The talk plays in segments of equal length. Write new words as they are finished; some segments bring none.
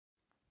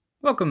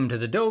Welcome to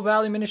the Doe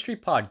Valley Ministry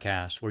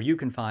Podcast, where you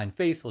can find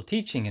faithful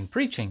teaching and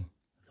preaching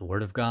of the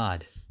Word of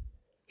God.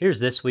 Here's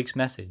this week's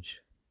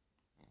message.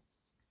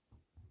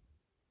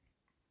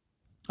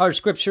 Our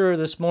scripture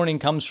this morning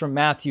comes from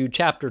Matthew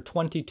chapter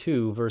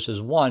 22, verses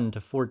 1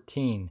 to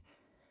 14.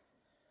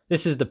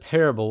 This is the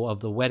parable of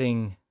the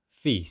wedding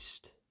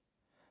feast.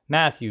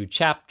 Matthew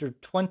chapter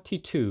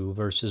 22,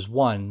 verses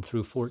 1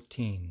 through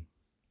 14.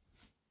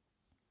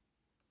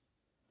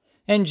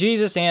 And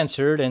Jesus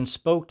answered and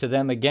spoke to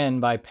them again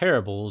by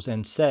parables,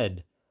 and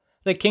said,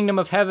 The kingdom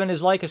of heaven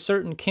is like a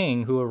certain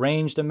king who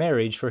arranged a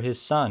marriage for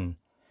his son,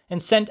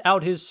 and sent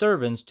out his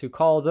servants to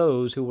call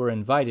those who were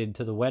invited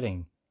to the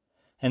wedding.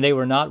 And they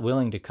were not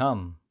willing to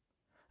come.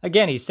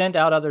 Again he sent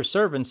out other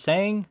servants,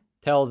 saying,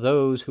 Tell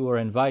those who are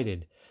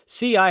invited,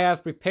 See, I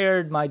have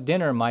prepared my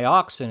dinner, my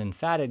oxen and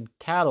fatted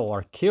cattle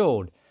are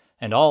killed,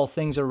 and all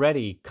things are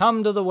ready.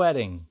 Come to the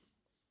wedding.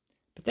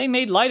 But they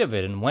made light of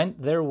it and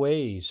went their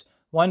ways,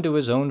 one to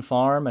his own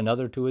farm,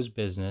 another to his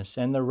business,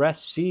 and the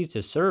rest seized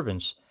his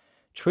servants,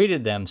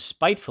 treated them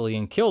spitefully,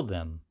 and killed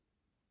them.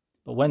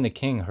 But when the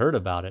king heard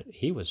about it,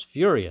 he was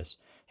furious,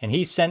 and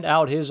he sent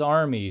out his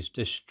armies,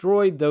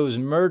 destroyed those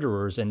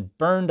murderers, and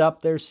burned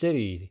up their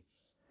city.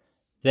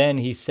 Then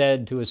he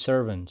said to his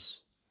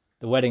servants,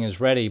 The wedding is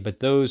ready, but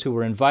those who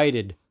were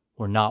invited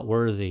were not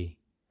worthy.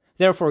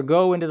 Therefore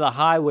go into the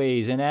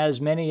highways, and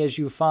as many as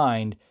you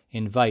find,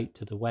 invite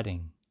to the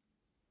wedding.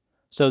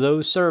 So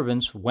those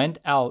servants went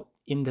out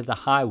into the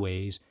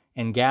highways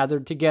and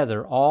gathered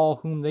together all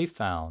whom they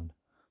found,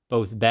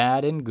 both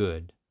bad and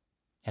good,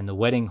 and the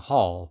wedding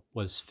hall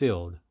was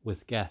filled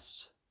with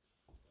guests.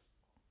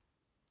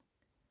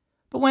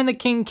 But when the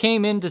king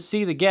came in to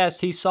see the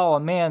guests, he saw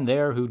a man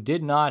there who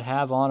did not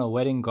have on a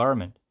wedding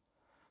garment.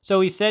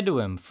 So he said to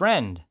him,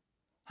 Friend,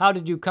 how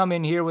did you come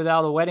in here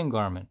without a wedding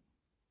garment?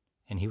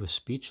 And he was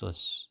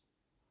speechless.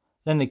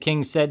 Then the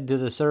king said to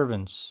the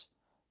servants,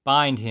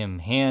 Bind him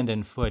hand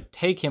and foot,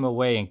 take him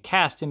away, and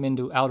cast him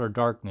into outer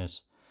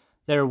darkness.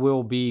 There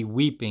will be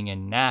weeping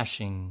and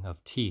gnashing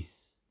of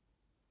teeth.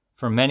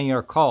 For many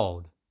are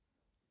called,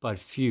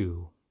 but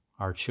few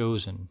are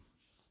chosen.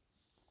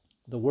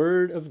 The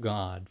Word of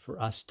God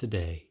for us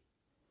today.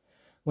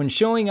 When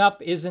showing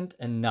up isn't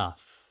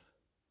enough.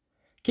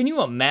 Can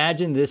you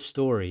imagine this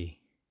story?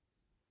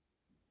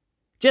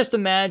 Just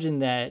imagine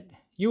that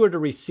you were to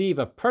receive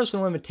a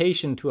personal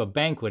invitation to a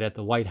banquet at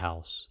the White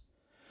House.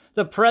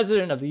 The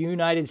President of the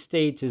United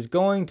States is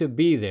going to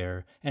be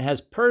there and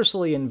has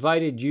personally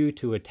invited you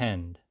to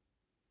attend.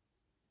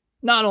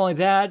 Not only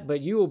that, but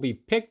you will be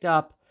picked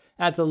up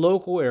at the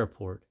local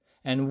airport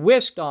and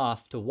whisked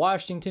off to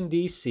Washington,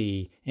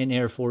 D.C. in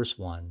Air Force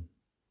One.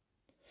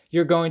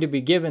 You're going to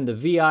be given the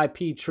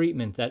VIP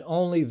treatment that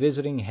only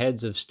visiting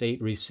heads of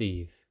state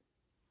receive.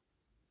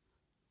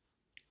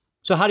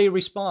 So how do you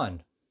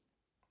respond?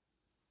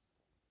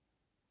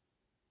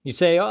 You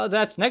say, "Oh,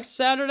 that's next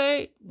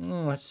Saturday."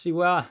 Let's see.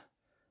 Well,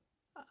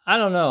 I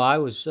don't know. I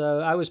was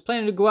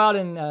planning to go out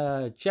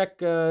and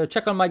check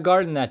on my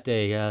garden that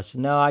day. So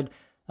no, I'm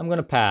going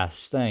to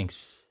pass.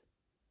 Thanks.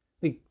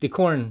 The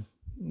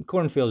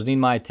cornfields need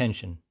my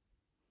attention.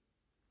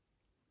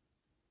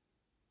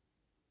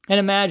 And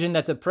imagine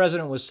that the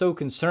president was so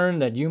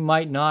concerned that you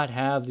might not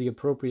have the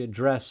appropriate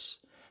dress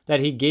that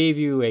he gave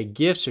you a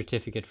gift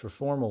certificate for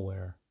formal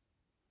wear.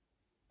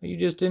 But you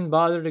just didn't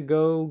bother to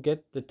go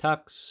get the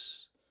tux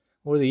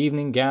or the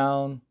evening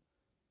gown,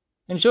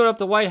 and showed up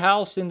the White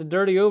House in the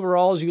dirty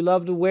overalls you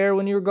love to wear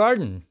when you're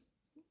gardening.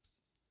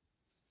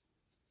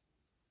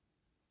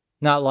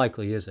 Not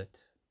likely, is it?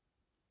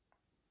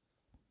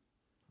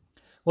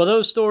 Well,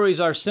 those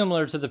stories are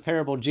similar to the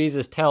parable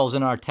Jesus tells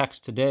in our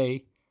text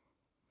today,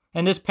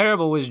 and this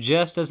parable was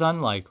just as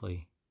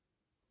unlikely.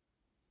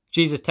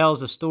 Jesus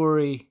tells the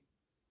story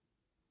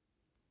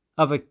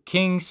of a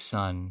king's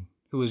son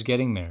who was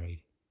getting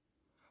married.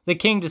 The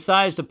king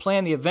decides to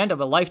plan the event of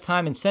a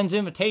lifetime and sends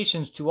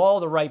invitations to all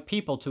the right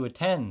people to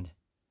attend.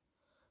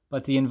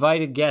 But the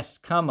invited guests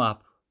come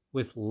up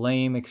with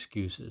lame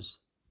excuses.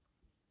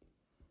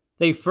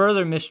 They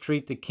further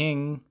mistreat the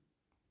king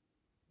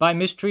by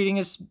mistreating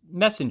his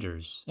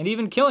messengers and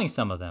even killing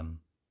some of them.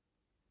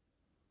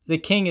 The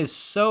king is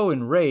so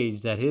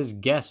enraged that his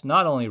guests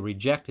not only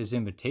reject his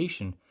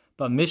invitation,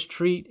 but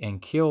mistreat and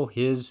kill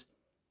his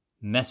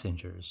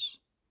messengers.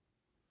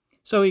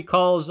 So he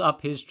calls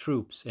up his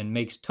troops and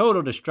makes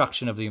total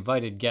destruction of the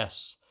invited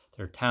guests,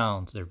 their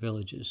towns, their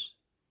villages.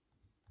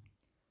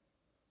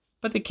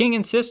 But the king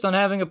insists on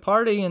having a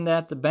party and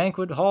that the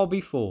banquet hall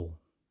be full.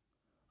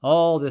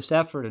 All this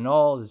effort and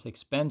all this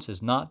expense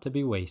is not to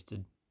be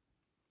wasted.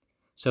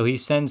 So he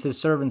sends his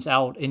servants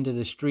out into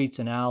the streets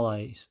and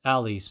alleys,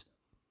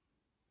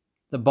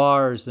 the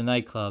bars, the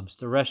nightclubs,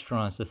 the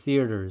restaurants, the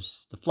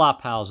theaters, the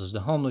flop houses,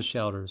 the homeless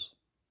shelters.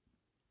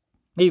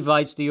 He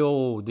invites the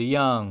old, the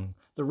young,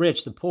 the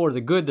rich, the poor, the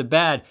good, the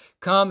bad.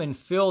 Come and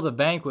fill the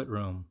banquet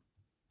room.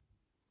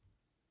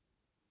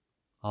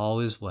 All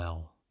is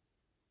well.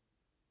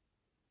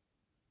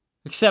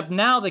 Except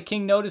now the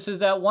king notices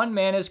that one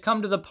man has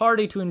come to the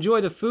party to enjoy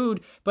the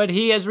food, but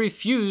he has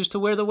refused to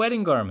wear the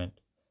wedding garment.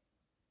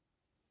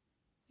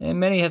 And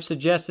many have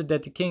suggested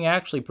that the king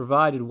actually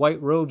provided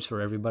white robes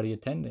for everybody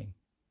attending.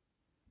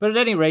 But at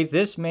any rate,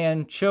 this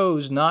man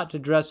chose not to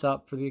dress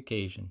up for the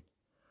occasion.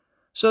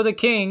 So the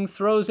king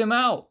throws him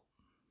out.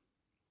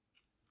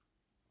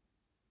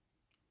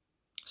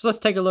 So let's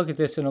take a look at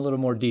this in a little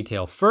more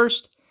detail.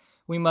 First,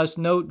 we must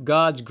note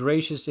God's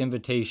gracious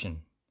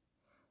invitation.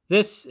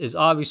 This is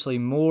obviously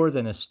more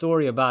than a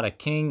story about a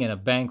king and a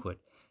banquet.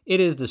 It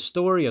is the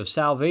story of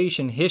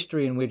salvation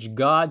history in which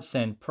God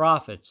sent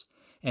prophets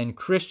and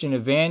Christian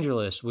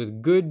evangelists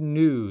with good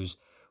news,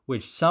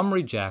 which some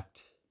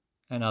reject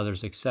and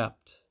others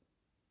accept.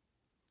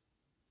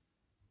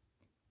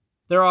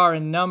 There are a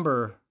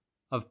number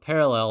of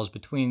parallels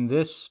between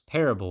this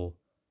parable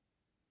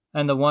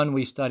and the one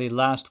we studied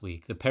last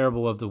week, the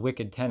parable of the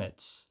wicked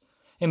tenants.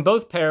 In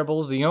both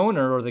parables, the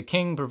owner or the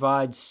king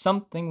provides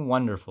something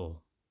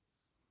wonderful.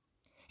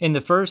 In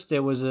the first,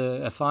 there was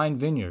a fine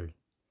vineyard.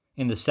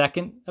 In the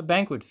second, a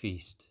banquet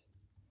feast.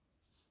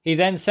 He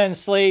then sends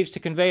slaves to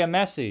convey a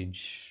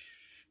message.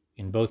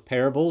 In both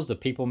parables, the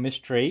people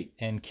mistreat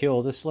and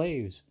kill the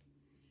slaves.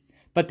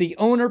 But the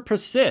owner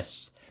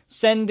persists,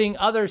 sending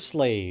other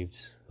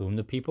slaves, whom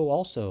the people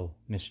also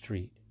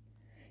mistreat.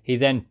 He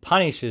then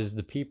punishes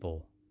the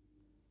people.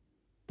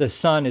 The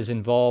Son is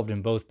involved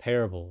in both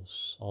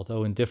parables,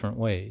 although in different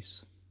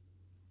ways.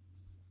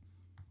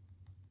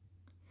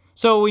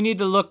 So we need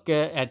to look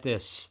at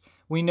this.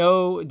 We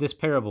know this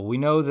parable. We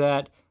know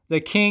that the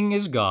king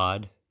is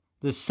God,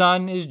 the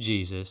Son is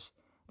Jesus,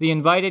 the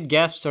invited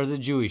guests are the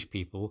Jewish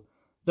people,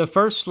 the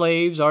first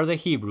slaves are the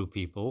Hebrew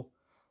people,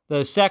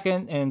 the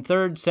second and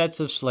third sets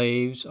of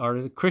slaves are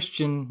the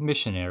Christian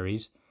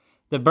missionaries,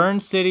 the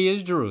burned city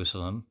is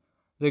Jerusalem,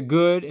 the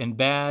good and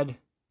bad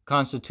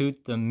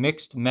constitute the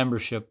mixed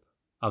membership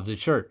of the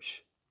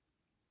church.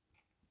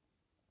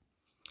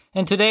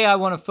 And today I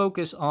want to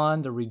focus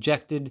on the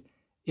rejected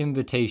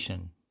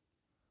invitation.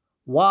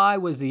 Why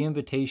was the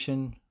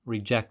invitation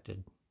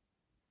rejected?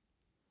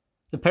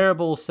 The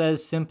parable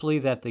says simply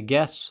that the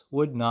guests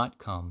would not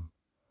come.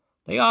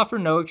 They offer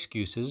no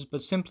excuses,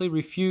 but simply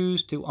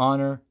refuse to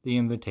honor the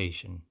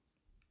invitation.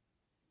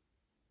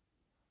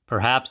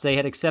 Perhaps they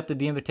had accepted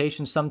the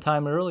invitation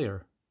sometime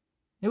earlier.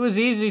 It was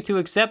easy to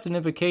accept an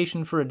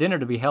invitation for a dinner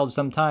to be held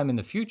sometime in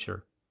the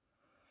future.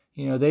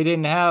 They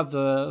didn't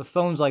have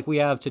phones like we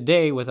have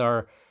today with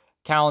our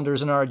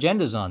calendars and our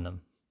agendas on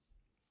them.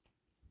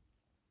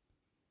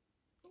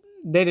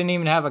 They didn't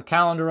even have a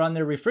calendar on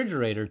their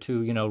refrigerator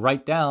to,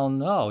 write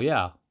down, oh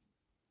yeah,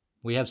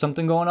 we have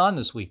something going on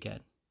this weekend.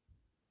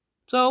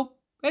 So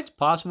it's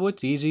possible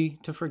it's easy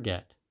to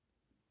forget.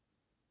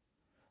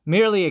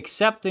 Merely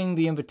accepting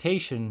the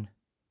invitation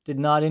did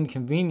not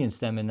inconvenience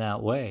them in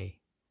that way.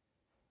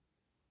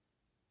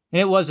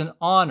 It was an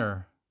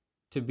honor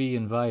to be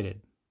invited.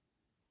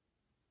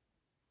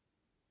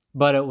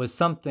 But it was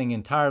something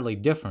entirely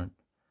different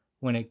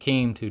when it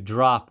came to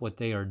drop what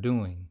they are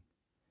doing,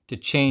 to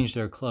change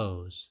their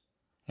clothes,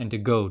 and to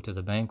go to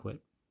the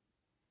banquet.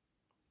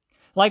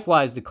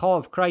 Likewise, the call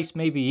of Christ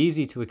may be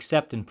easy to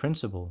accept in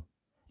principle.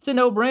 It's a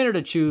no-brainer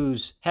to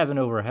choose heaven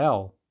over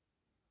hell.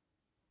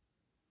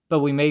 But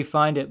we may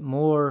find it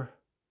more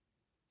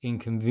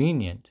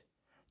inconvenient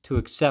to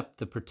accept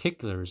the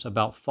particulars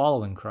about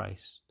following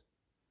Christ.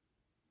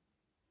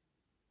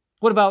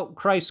 What about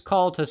Christ's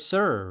call to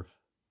serve?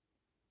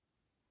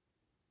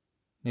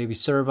 Maybe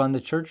serve on the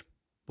church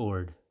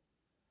board.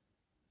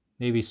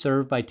 Maybe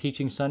serve by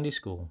teaching Sunday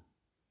school.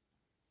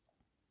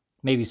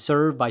 Maybe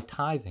serve by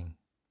tithing.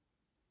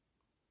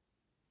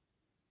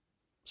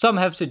 Some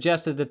have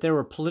suggested that there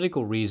were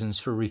political reasons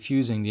for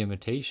refusing the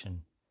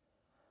invitation.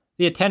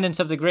 The attendance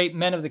of the great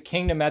men of the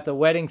kingdom at the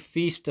wedding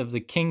feast of the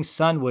king's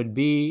son would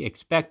be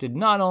expected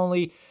not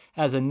only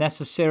as a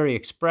necessary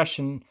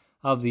expression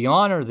of the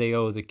honor they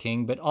owe the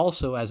king, but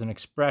also as an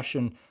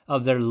expression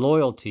of their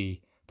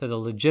loyalty to the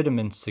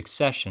legitimate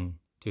succession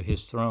to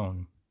his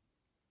throne.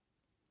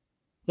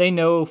 They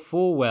know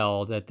full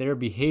well that their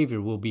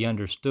behavior will be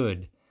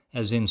understood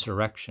as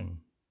insurrection.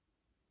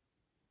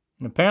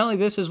 And apparently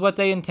this is what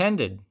they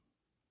intended.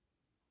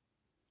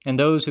 And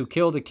those who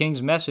kill the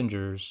king's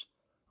messengers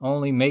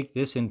only make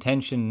this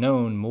intention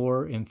known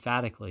more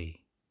emphatically.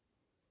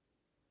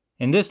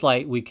 In this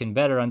light, we can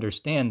better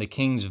understand the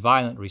king's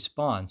violent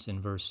response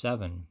in verse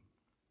 7.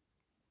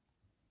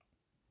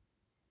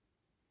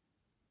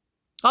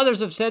 Others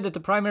have said that the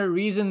primary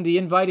reason the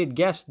invited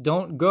guests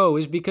don't go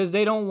is because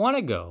they don't want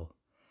to go.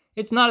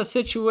 It's not a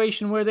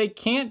situation where they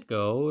can't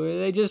go,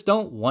 they just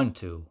don't want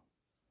to.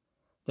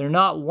 Their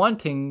not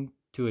wanting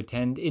to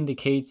attend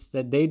indicates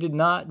that they did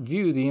not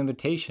view the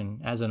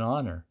invitation as an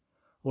honor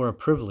or a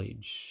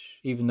privilege,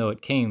 even though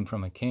it came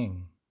from a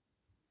king.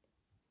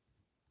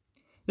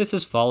 This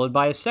is followed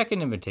by a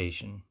second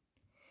invitation.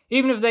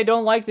 Even if they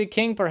don't like the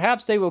king,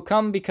 perhaps they will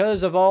come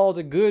because of all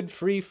the good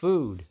free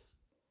food.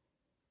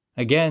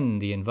 Again,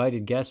 the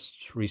invited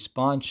guest's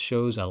response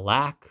shows a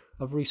lack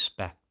of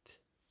respect.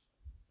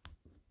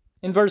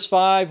 In verse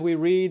 5, we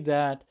read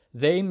that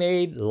they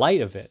made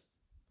light of it.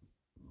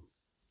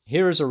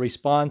 Here is a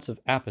response of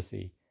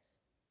apathy.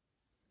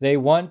 They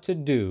want to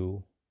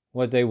do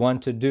what they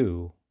want to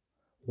do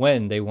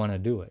when they want to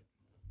do it.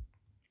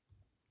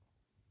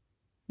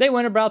 They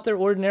went about their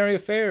ordinary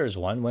affairs.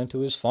 One went to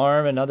his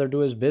farm, another to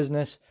his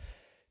business.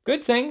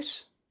 Good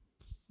things,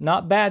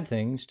 not bad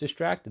things,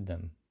 distracted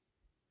them.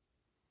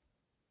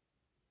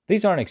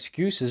 These aren't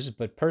excuses,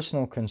 but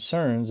personal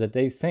concerns that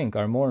they think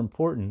are more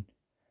important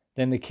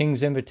than the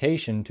king's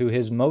invitation to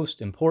his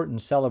most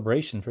important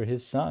celebration for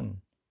his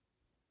son.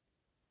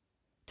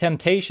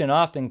 Temptation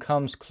often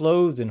comes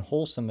clothed in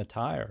wholesome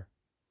attire.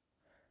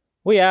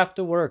 We have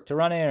to work, to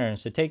run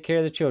errands, to take care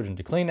of the children,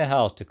 to clean the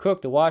house, to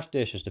cook, to wash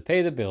dishes, to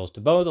pay the bills,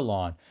 to mow the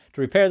lawn,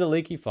 to repair the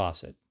leaky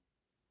faucet.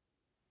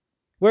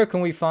 Where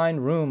can we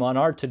find room on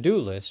our to-do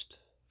list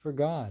for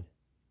God?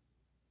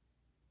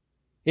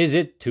 Is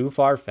it too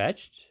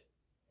far-fetched?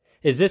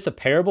 Is this a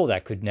parable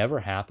that could never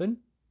happen?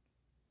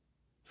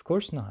 Of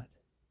course not.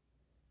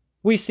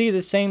 We see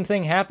the same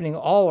thing happening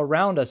all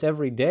around us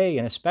every day,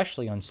 and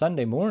especially on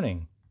Sunday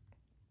morning.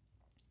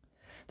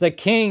 The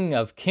King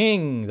of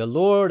Kings, the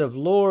Lord of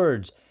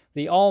Lords,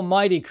 the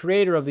Almighty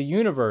Creator of the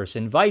universe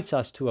invites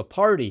us to a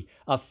party,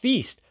 a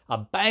feast, a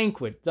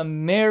banquet, the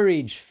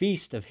marriage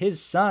feast of His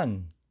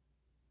Son.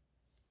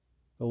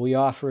 But we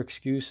offer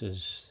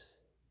excuses.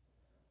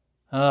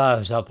 I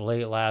was up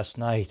late last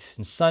night,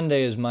 and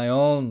Sunday is my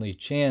only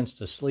chance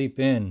to sleep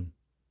in.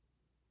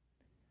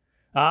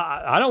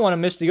 I don't want to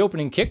miss the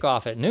opening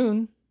kickoff at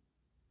noon.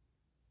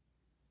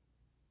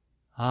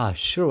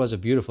 Sure was a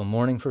beautiful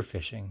morning for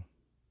fishing.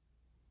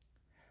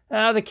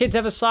 The kids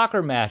have a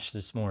soccer match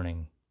this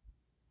morning.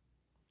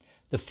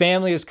 The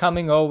family is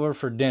coming over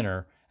for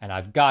dinner, and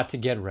I've got to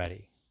get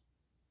ready.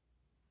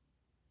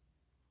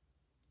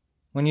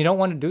 When you don't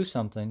want to do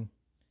something,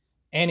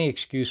 any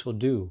excuse will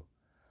do,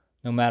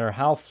 no matter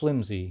how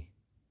flimsy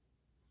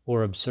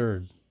or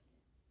absurd.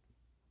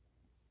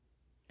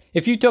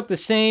 If you took the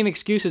same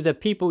excuses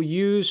that people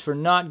use for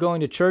not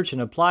going to church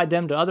and applied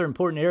them to other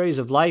important areas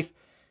of life,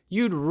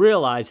 you'd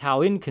realize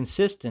how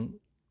inconsistent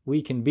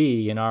we can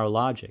be in our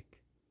logic.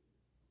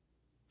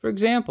 For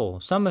example,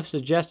 some have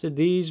suggested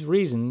these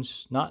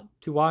reasons not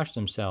to wash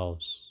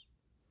themselves.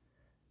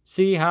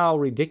 See how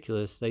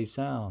ridiculous they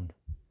sound.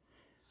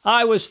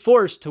 I was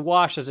forced to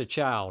wash as a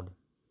child.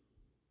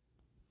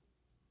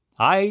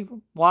 I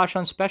wash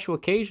on special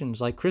occasions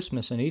like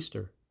Christmas and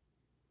Easter.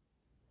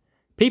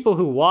 People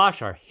who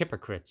wash are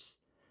hypocrites.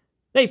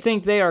 They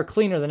think they are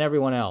cleaner than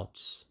everyone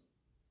else.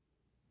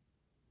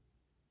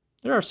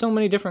 There are so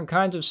many different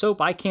kinds of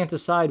soap, I can't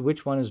decide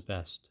which one is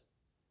best,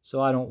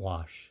 so I don't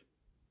wash.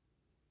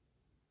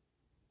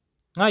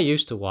 I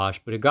used to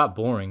wash, but it got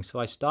boring, so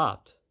I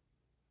stopped.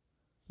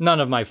 None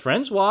of my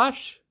friends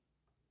wash.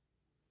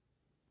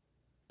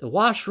 The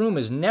washroom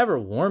is never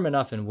warm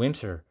enough in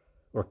winter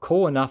or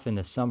cool enough in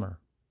the summer.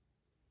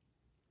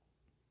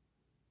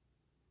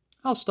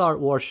 I'll start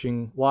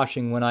washing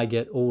when I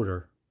get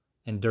older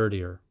and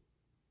dirtier.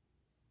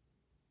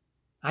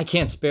 I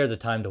can't spare the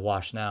time to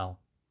wash now.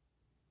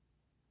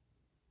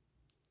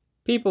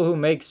 People who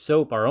make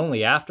soap are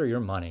only after your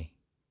money.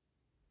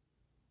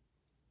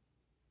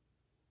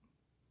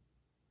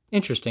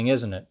 Interesting,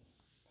 isn't it?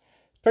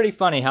 It's pretty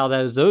funny how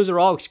those are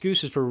all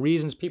excuses for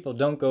reasons people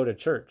don't go to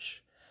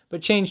church,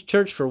 but change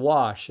church for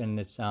wash, and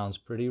it sounds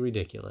pretty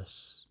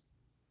ridiculous.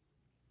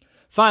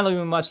 Finally,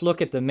 we must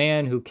look at the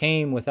man who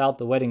came without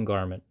the wedding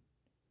garment.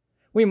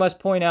 We must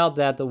point out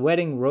that the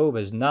wedding robe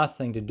has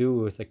nothing to do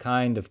with the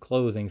kind of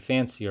clothing,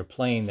 fancy or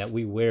plain, that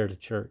we wear to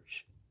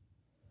church.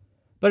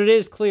 But it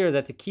is clear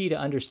that the key to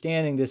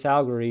understanding this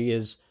allegory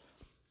is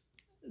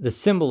the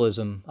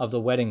symbolism of the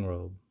wedding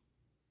robe.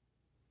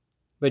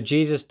 But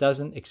Jesus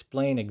doesn't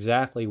explain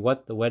exactly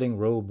what the wedding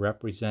robe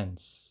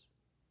represents.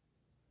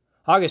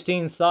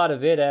 Augustine thought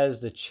of it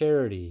as the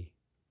charity.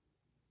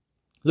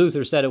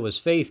 Luther said it was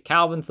faith.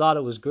 Calvin thought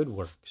it was good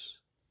works.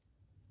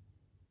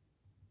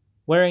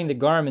 Wearing the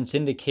garments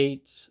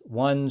indicates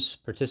one's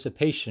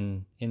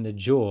participation in the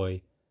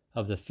joy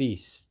of the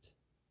feast.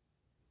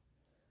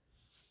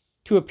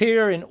 To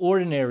appear in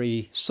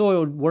ordinary,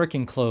 soiled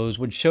working clothes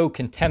would show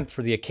contempt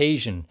for the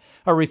occasion,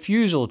 a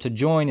refusal to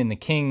join in the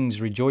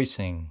king's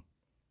rejoicing.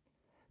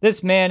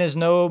 This man is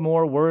no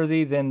more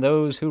worthy than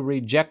those who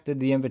rejected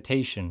the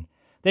invitation.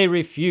 They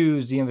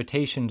refused the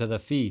invitation to the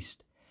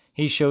feast.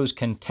 He shows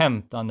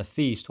contempt on the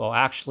feast while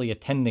actually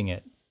attending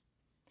it.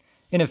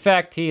 In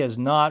effect, he has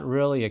not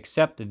really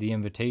accepted the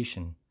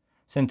invitation,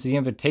 since the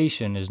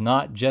invitation is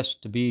not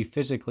just to be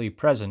physically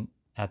present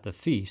at the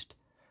feast,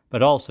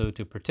 but also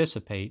to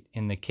participate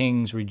in the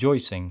king's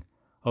rejoicing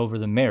over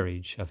the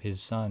marriage of his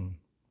son.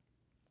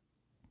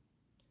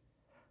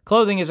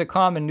 Clothing is a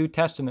common New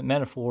Testament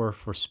metaphor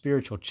for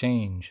spiritual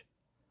change.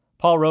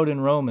 Paul wrote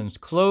in Romans,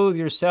 "Clothe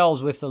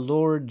yourselves with the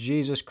Lord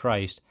Jesus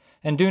Christ,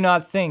 and do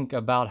not think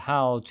about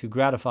how to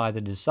gratify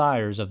the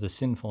desires of the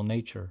sinful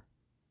nature."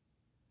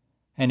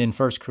 And in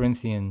 1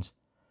 Corinthians,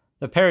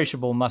 the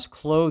perishable must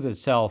clothe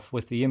itself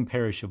with the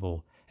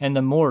imperishable, and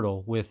the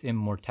mortal with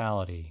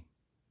immortality.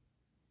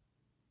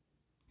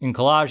 In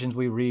Colossians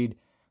we read,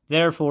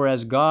 "Therefore,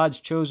 as God's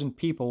chosen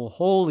people,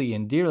 holy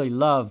and dearly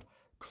loved,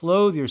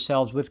 clothe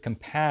yourselves with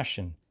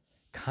compassion,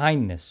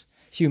 kindness,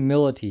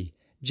 humility,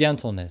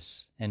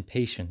 gentleness, and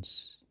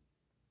patience.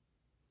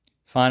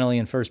 Finally,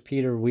 in 1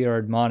 Peter, we are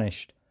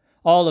admonished,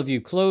 all of you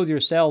clothe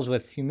yourselves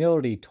with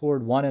humility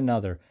toward one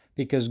another,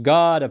 because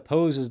God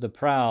opposes the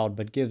proud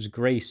but gives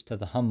grace to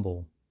the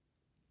humble.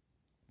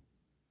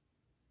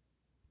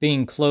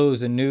 Being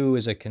clothed anew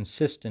is a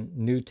consistent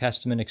New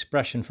Testament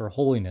expression for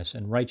holiness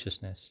and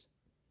righteousness.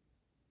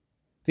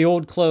 The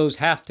old clothes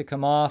have to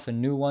come off and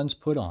new ones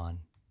put on.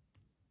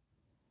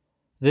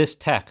 This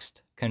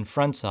text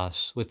confronts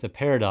us with the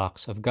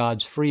paradox of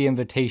God's free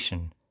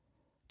invitation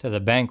to the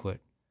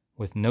banquet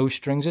with no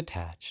strings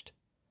attached,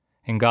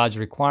 and God's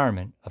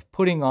requirement of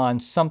putting on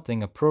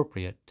something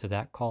appropriate to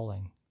that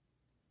calling.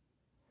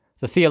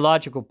 The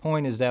theological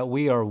point is that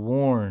we are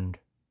warned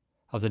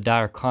of the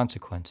dire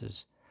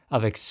consequences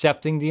of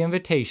accepting the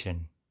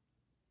invitation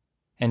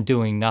and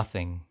doing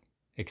nothing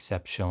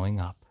except showing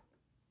up.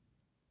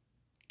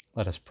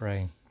 Let us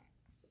pray.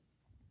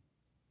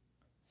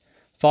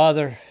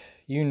 Father,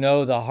 you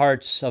know the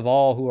hearts of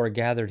all who are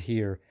gathered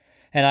here,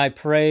 and I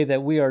pray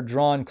that we are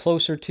drawn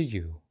closer to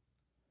you.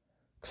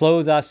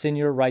 Clothe us in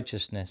your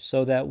righteousness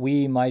so that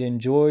we might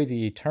enjoy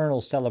the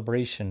eternal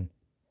celebration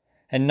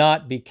and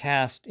not be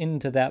cast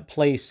into that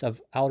place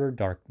of outer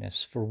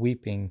darkness for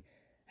weeping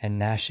and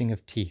gnashing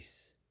of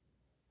teeth.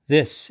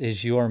 This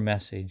is your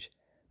message.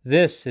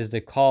 This is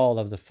the call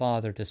of the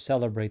Father to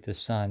celebrate the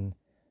Son.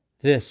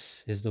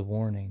 This is the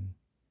warning.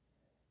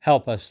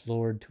 Help us,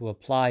 Lord, to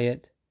apply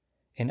it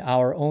in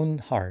our own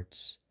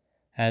hearts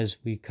as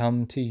we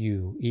come to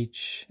you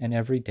each and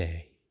every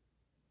day.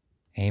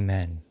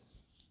 Amen.